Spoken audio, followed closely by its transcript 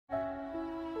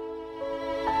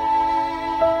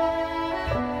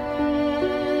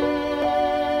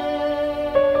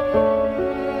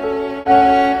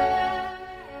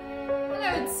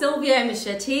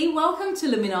Shetty, welcome to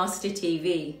Luminosity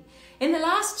TV. In the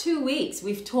last 2 weeks,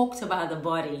 we've talked about the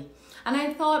body, and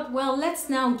I thought, well, let's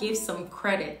now give some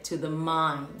credit to the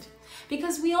mind.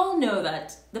 Because we all know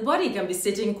that the body can be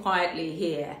sitting quietly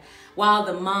here, while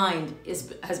the mind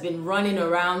has been running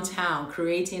around town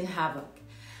creating havoc.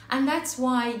 And that's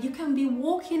why you can be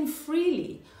walking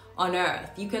freely on earth.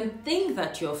 You can think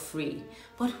that you're free,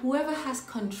 but whoever has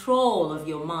control of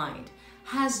your mind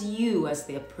has you as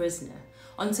their prisoner,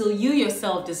 until you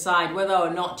yourself decide whether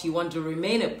or not you want to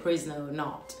remain a prisoner or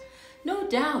not. No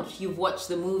doubt you've watched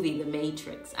the movie The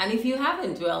Matrix, and if you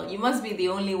haven't, well, you must be the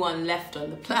only one left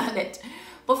on the planet.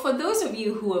 But for those of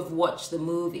you who have watched the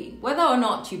movie, whether or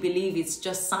not you believe it's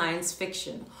just science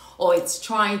fiction or it's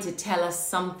trying to tell us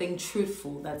something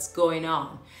truthful that's going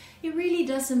on, it really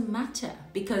doesn't matter,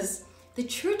 because the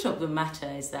truth of the matter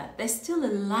is that there's still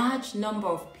a large number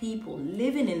of people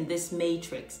living in this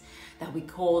matrix that we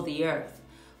call the earth,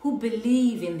 who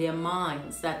believe in their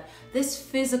minds that this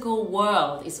physical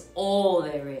world is all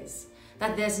there is,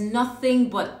 that there's nothing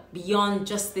but beyond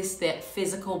just their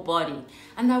physical body,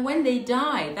 and that when they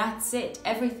die, that's it,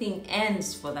 everything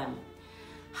ends for them.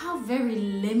 How very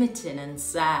limiting and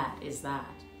sad is that?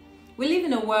 We live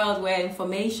in a world where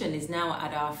information is now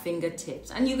at our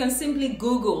fingertips, and you can simply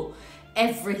Google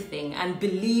everything and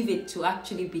believe it to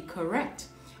actually be correct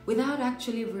without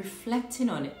actually reflecting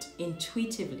on it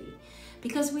intuitively,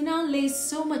 because we now lay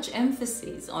so much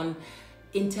emphasis on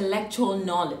intellectual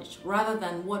knowledge rather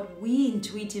than what we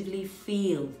intuitively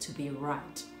feel to be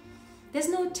right. There's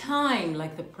no time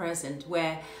like the present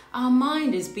where our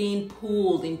mind is being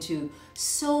pulled into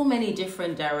so many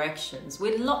different directions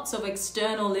with lots of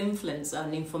external influence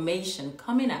and information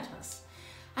coming at us.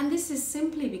 And this is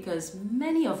simply because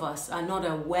many of us are not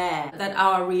aware that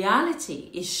our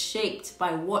reality is shaped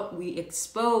by what we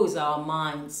expose our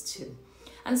minds to.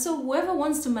 And so whoever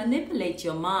wants to manipulate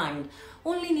your mind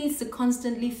only needs to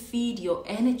constantly feed your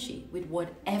energy with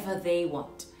whatever they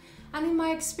want. And in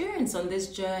my experience on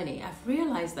this journey, I've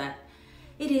realized that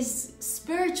it is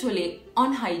spiritually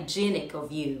unhygienic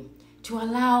of you to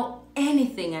allow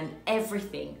anything and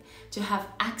everything to have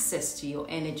access to your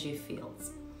energy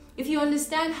fields. If you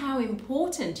understand how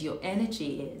important your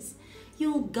energy is,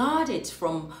 you'll guard it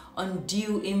from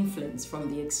undue influence from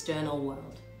the external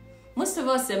world. Most of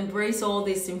us embrace all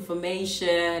this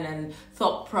information and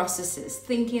thought processes,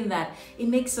 thinking that it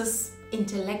makes us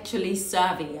intellectually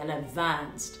savvy and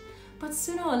advanced. But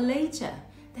sooner or later,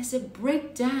 there's a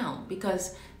breakdown,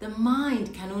 because the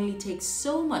mind can only take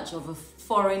so much of a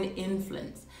foreign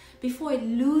influence before it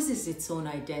loses its own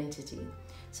identity.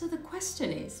 So the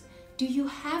question is, do you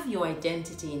have your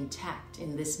identity intact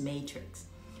in this matrix?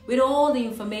 With all the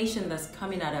information that's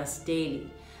coming at us daily,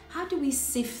 how do we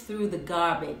sift through the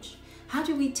garbage? How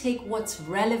do we take what's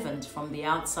relevant from the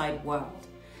outside world?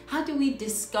 How do we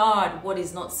discard what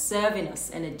is not serving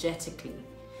us energetically?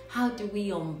 How do we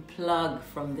unplug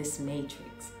from this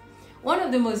matrix? One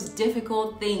of the most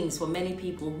difficult things for many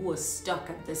people who are stuck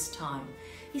at this time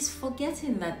is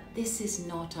forgetting that this is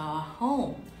not our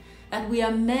home, that we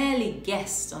are merely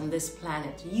guests on this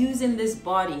planet, using this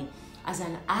body as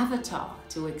an avatar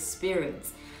to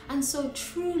experience. And so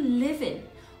true living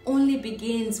only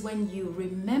begins when you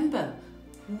remember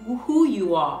who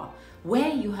you are,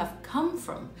 where you have come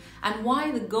from, and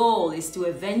why the goal is to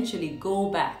eventually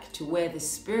go back to where the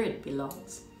spirit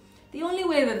belongs. The only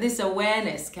way that this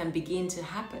awareness can begin to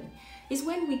happen is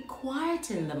when we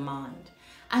quieten the mind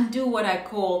and do what I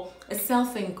call a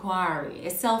self-inquiry, a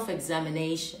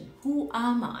self-examination. Who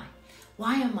am I?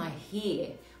 Why am I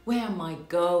here? Where am I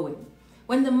going?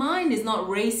 When the mind is not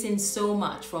racing so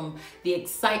much from the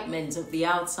excitement of the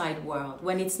outside world,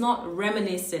 when it's not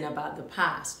reminiscing about the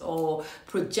past or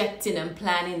projecting and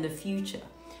planning the future,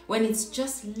 when it's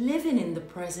just living in the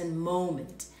present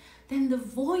moment, then the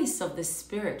voice of the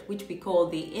spirit, which we call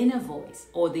the inner voice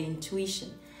or the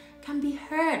intuition, can be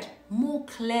heard more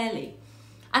clearly.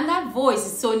 And that voice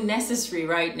is so necessary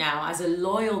right now as a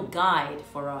loyal guide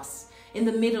for us in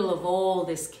the middle of all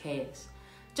this chaos.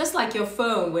 Just like your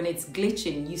phone, when it's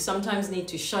glitching, you sometimes need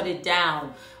to shut it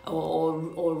down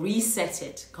or reset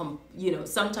it.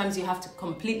 Sometimes you have to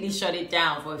completely shut it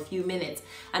down for a few minutes.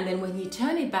 And then when you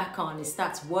turn it back on, it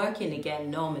starts working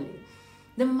again normally.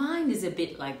 The mind is a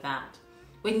bit like that.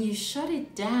 When you shut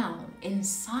it down in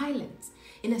silence,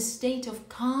 in a state of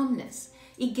calmness,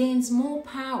 it gains more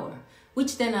power,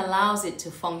 which then allows it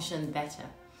to function better.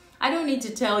 I don't need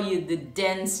to tell you the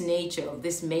dense nature of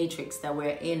this matrix that we're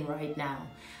in right now,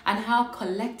 and how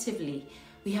collectively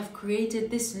we have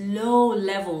created this low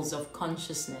levels of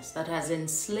consciousness that has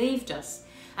enslaved us,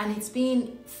 and it's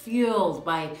being fueled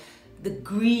by the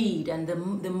greed and the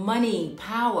money,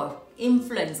 power,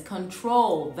 influence,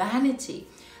 control, vanity,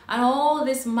 and all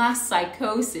this mass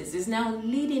psychosis is now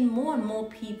leading more and more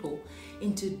people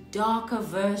into darker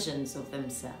versions of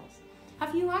themselves.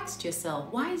 Have you asked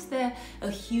yourself, why is there a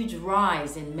huge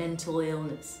rise in mental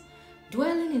illness?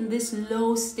 Dwelling in these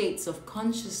low states of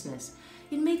consciousness,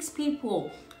 it makes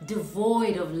people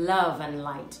devoid of love and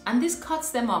light, and this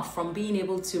cuts them off from being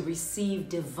able to receive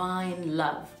divine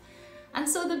love. And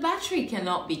so the battery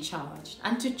cannot be charged.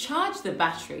 And to charge the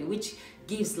battery, which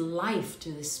gives life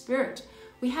to the spirit,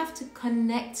 we have to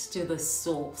connect to the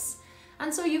source.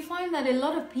 And so you find that a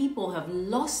lot of people have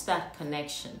lost that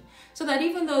connection, so that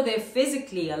even though they're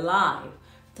physically alive,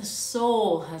 the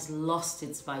soul has lost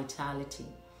its vitality,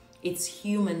 its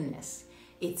humanness,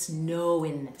 its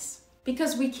knowingness.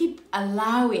 Because we keep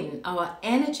allowing our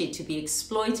energy to be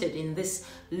exploited in this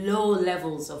low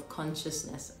levels of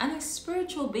consciousness. And as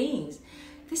spiritual beings,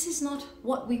 this is not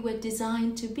what we were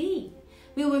designed to be.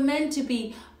 We were meant to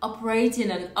be operating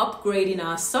and upgrading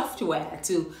our software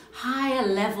to higher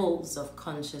levels of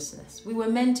consciousness. We were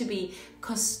meant to be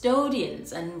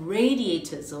custodians and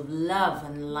radiators of love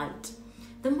and light.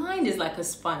 The mind is like a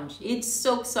sponge. It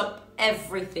soaks up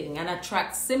everything and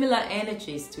attracts similar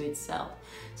energies to itself.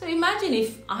 So imagine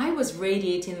if I was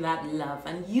radiating that love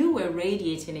and you were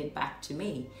radiating it back to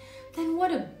me, then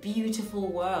what a beautiful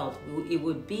world it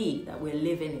would be that we're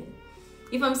living in.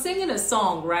 If I'm singing a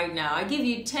song right now, I give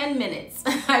you 10 minutes.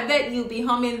 I bet you'll be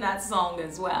humming that song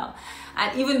as well.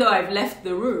 And even though I've left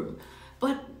the room,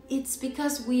 but it's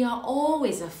because we are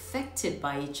always affected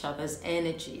by each other's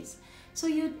energies. So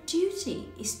your duty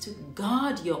is to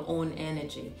guard your own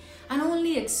energy and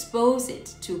only expose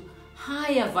it to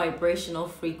higher vibrational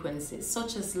frequencies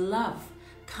such as love,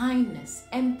 kindness,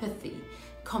 empathy,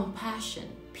 compassion,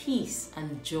 peace,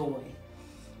 and joy.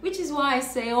 Which is why I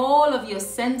say all of your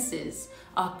senses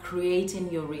are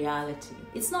creating your reality.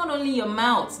 It's not only your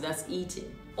mouth that's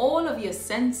eating. All of your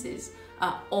senses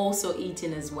are also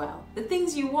eating as well. The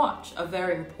things you watch are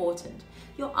very important.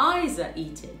 Your eyes are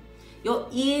eating. Your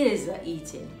ears are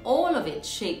eating. All of it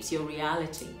shapes your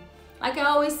reality. Like I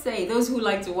always say, those who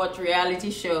like to watch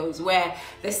reality shows where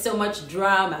there's so much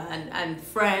drama and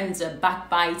friends are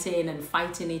backbiting and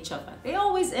fighting each other, they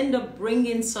always end up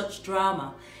bringing such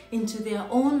drama into their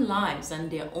own lives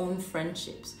and their own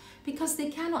friendships because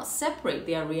they cannot separate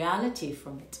their reality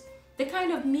from it. The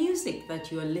kind of music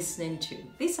that you are listening to,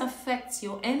 this affects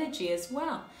your energy as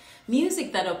well.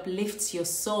 Music that uplifts your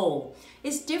soul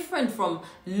is different from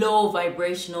low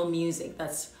vibrational music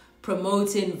that's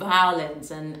promoting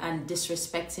violence and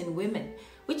disrespecting women,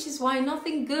 which is why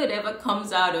nothing good ever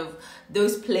comes out of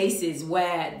those places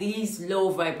where these low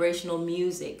vibrational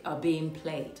music are being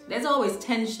played. There's always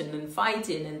tension and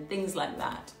fighting and things like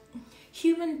that.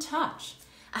 Human touch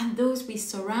and those we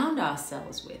surround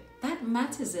ourselves with, that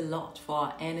matters a lot for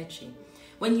our energy.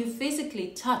 When you physically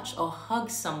touch or hug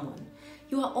someone,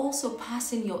 you are also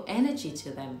passing your energy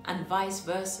to them and vice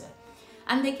versa.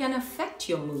 And they can affect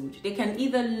your mood. They can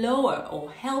either lower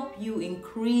or help you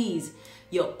increase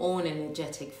your own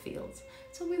energetic fields.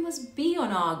 So we must be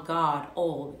on our guard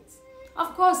always.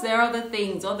 Of course, there are other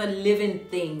things, other living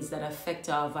things that affect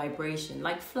our vibration,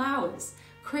 like flowers,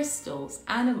 crystals,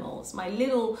 animals. My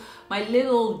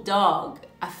little dog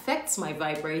affects my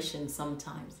vibration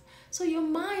sometimes. So your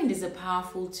mind is a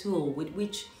powerful tool with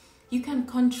which you can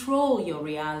control your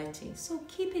reality. So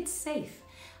keep it safe.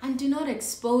 And do not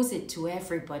expose it to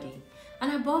everybody.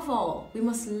 And above all, we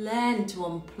must learn to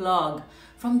unplug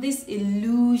from this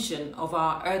illusion of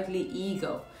our earthly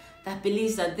ego that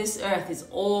believes that this earth is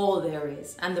all there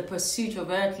is and the pursuit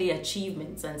of earthly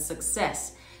achievements and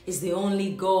success is the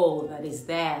only goal that is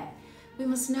there. We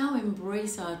must now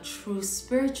embrace our true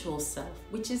spiritual self,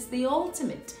 which is the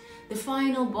ultimate, the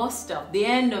final bus stop, the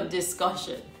end of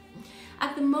discussion.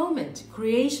 At the moment,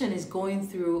 creation is going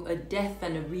through a death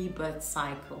and a rebirth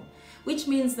cycle, which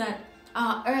means that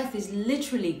our earth is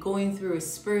literally going through a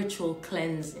spiritual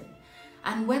cleansing.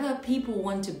 And whether people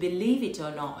want to believe it or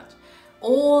not,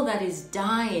 all that is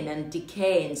dying and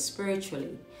decaying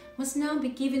spiritually must now be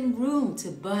given room to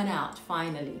burn out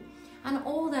finally. And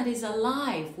all that is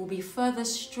alive will be further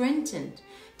strengthened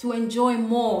to enjoy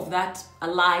more of that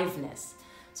aliveness.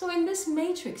 So in this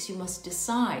matrix, you must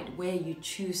decide where you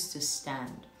choose to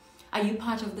stand. Are you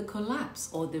part of the collapse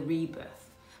or the rebirth?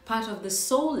 Part of the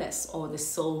soulless or the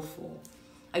soulful?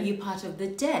 Are you part of the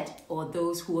dead or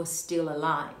those who are still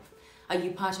alive? Are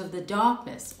you part of the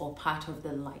darkness or part of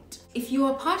the light? If you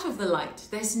are part of the light,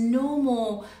 there's no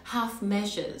more half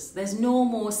measures. There's no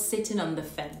more sitting on the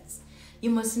fence. You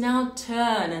must now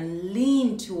turn and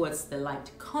lean towards the light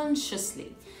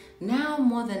consciously, now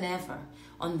more than ever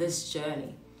on this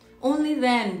journey. Only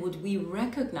then would we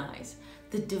recognize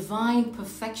the divine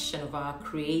perfection of our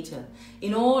Creator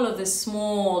in all of the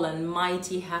small and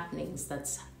mighty happenings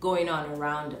that's going on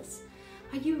around us.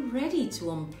 Are you ready to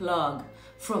unplug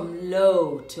from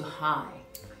low to high?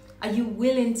 Are you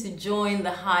willing to join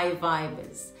the high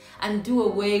vibers and do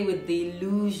away with the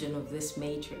illusion of this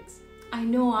matrix? I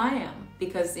know I am,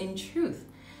 because in truth,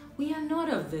 we are not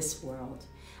of this world,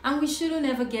 and we shouldn't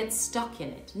ever get stuck in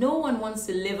it. No one wants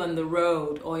to live on the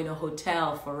road or in a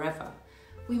hotel forever.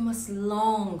 We must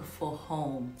long for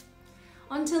home.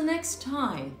 Until next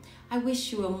time, I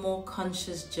wish you a more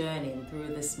conscious journey through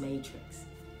this matrix.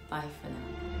 Bye for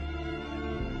now.